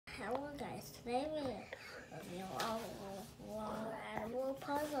Today we're going to do a long animal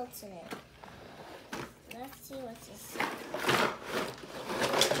puzzle today. Let's see what this is.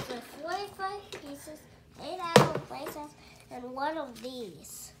 So 45 pieces, 8 animal places, and 1 of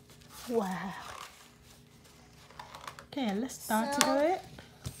these. Wow. Okay, let's start to do it.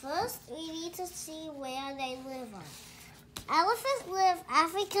 First, we need to see where they live on. Elephants live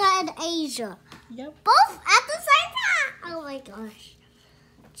Africa and Asia. Yep. Both at the same time. Oh my gosh.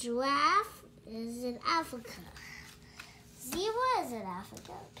 Giraffe is in Africa. Zebra is in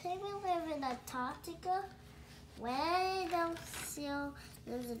Africa. Penguin live in Antarctica. Whale seal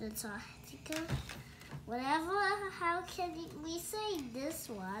lives in Antarctica. How can we say this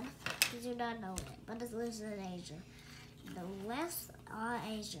one? We do not know it, but it lives in Asia. The rest are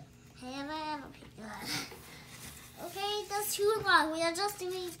Asia. Okay, that's too long. We are just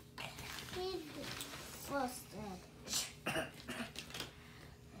doing first then. Let's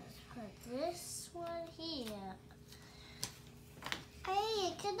put this one here.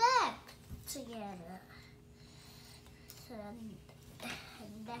 Hey, connect together.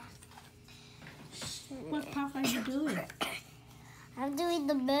 What part are you doing? I'm doing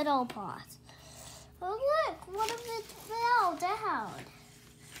the middle part. Oh look, one of it fell down.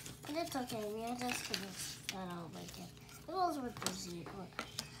 But it's okay, we are just gonna start over again. It goes with the zebra.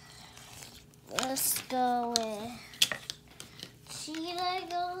 Let's go with cheetah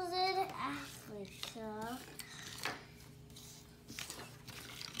goes in Africa.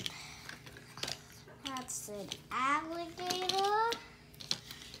 That's an alligator.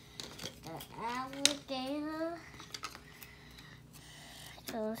 The alligator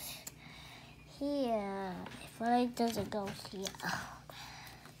goes here. If I doesn't go here.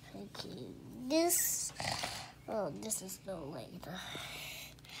 Okay, this is no later.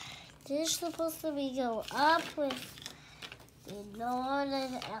 This is supposed to be go up with the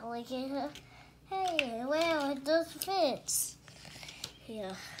northern alligator. Hey, well, it does fit.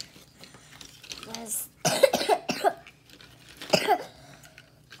 Here. Let's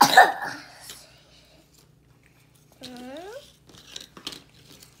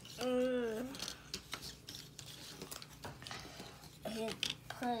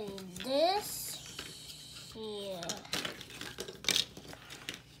putting this here.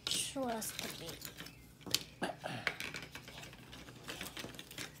 Trust me.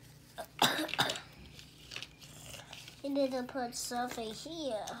 You need to put something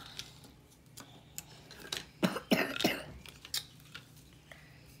here.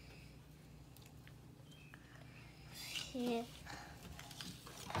 Here.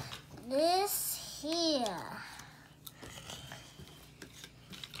 This here.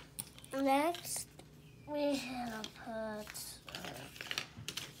 Next, we have put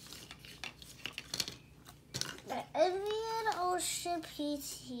the Indian Ocean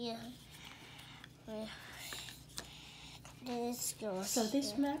piece here. This goes So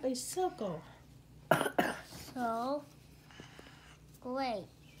this here. map is circle. So, great.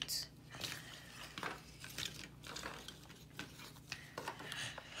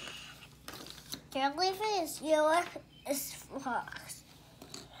 Jellyfish, yellow is fox.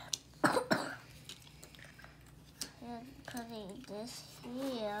 And putting this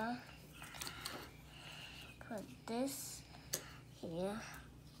here. Put this here.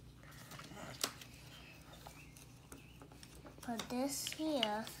 Put this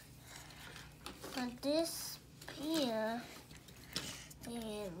here. Put this here.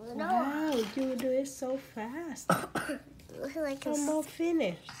 And Wow, you do it so fast. like Almost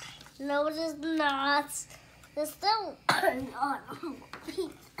finished. No, it is not. It's still on.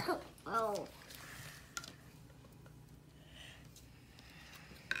 Oh.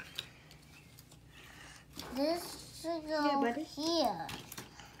 This should go here.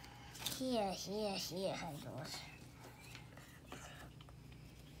 Here. I goes.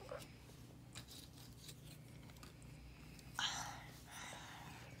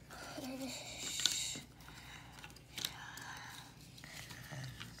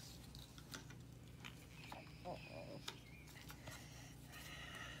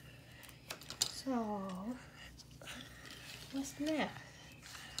 So, what's next?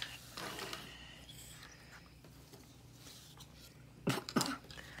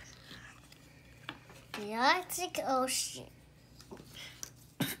 The Arctic Ocean.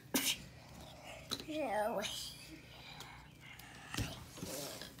 No.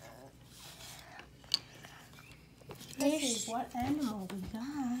 Let's see what animal we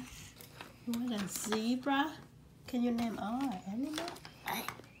got. You want a zebra? Can you name all animals?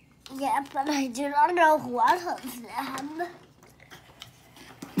 Yeah, but I do not know one of them.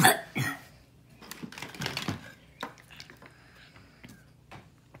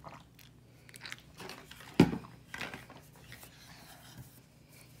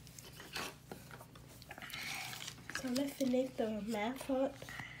 finish the map first.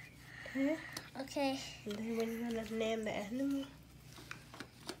 Okay? Okay. And then we're gonna name the animal.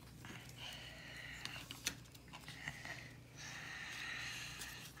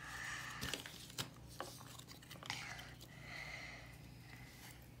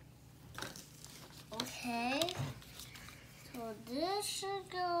 Okay. So this should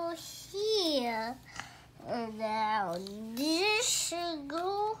go here. And now this should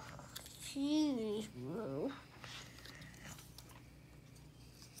go here.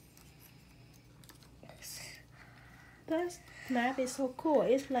 This map is so cool.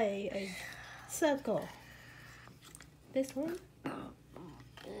 It's like a circle. This one?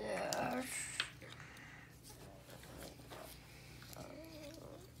 Yes.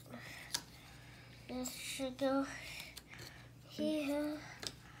 This should go here.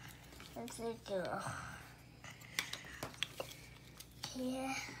 This should go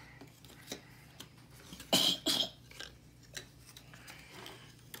here.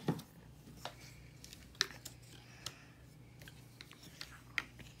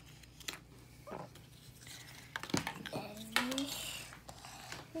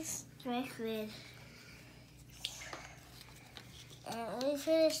 This liquid. And we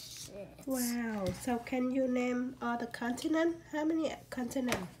finish it. Wow. So can you name all the continents? How many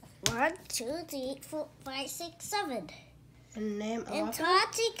continents? 1, 2, 3, 4, 5, 6, 7. And name all of them?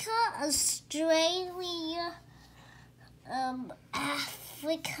 Antarctica, Australia,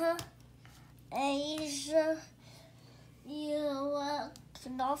 Africa, Asia, Europe,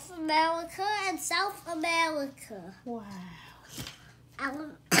 North America, and South America. Wow.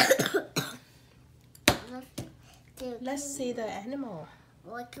 Let's see the animal.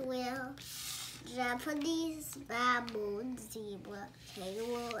 Like whale, Japanese baboon, zebra,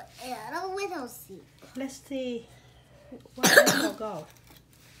 kangaroo, and a widow seal. Let's see what animal go.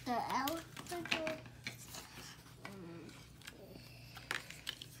 The elephant,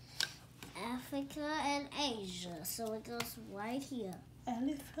 Africa and Asia, so it goes right here.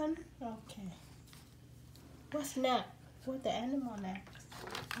 Elephant? Okay. What's next? What's the animal next?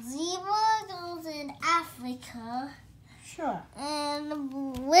 Zebra goes in Africa, Sure. and the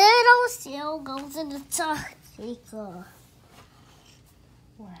widow seal goes in Antarctica.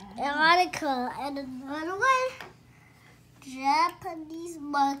 Wow. Antarctica, and another one, Japanese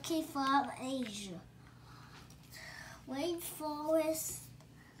monkey from Asia. Rainforest.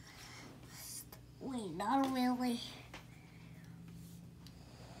 Wait, not really.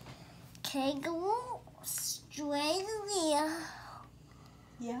 Kangaroo, Australia.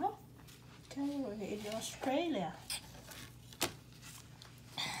 Yeah? Kangaroo in Australia.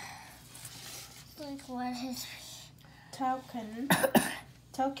 Like what is Toucan.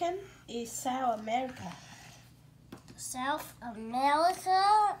 Toucan is South America. South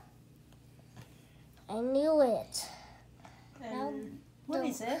America? I knew it. And what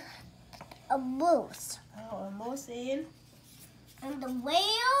is it? A moose. Oh, a moose in. And the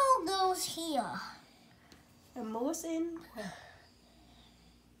whale goes here. A moose in.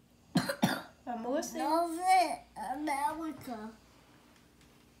 A moose in. North America.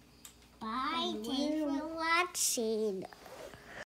 Bye. And Thanks whale. for watching.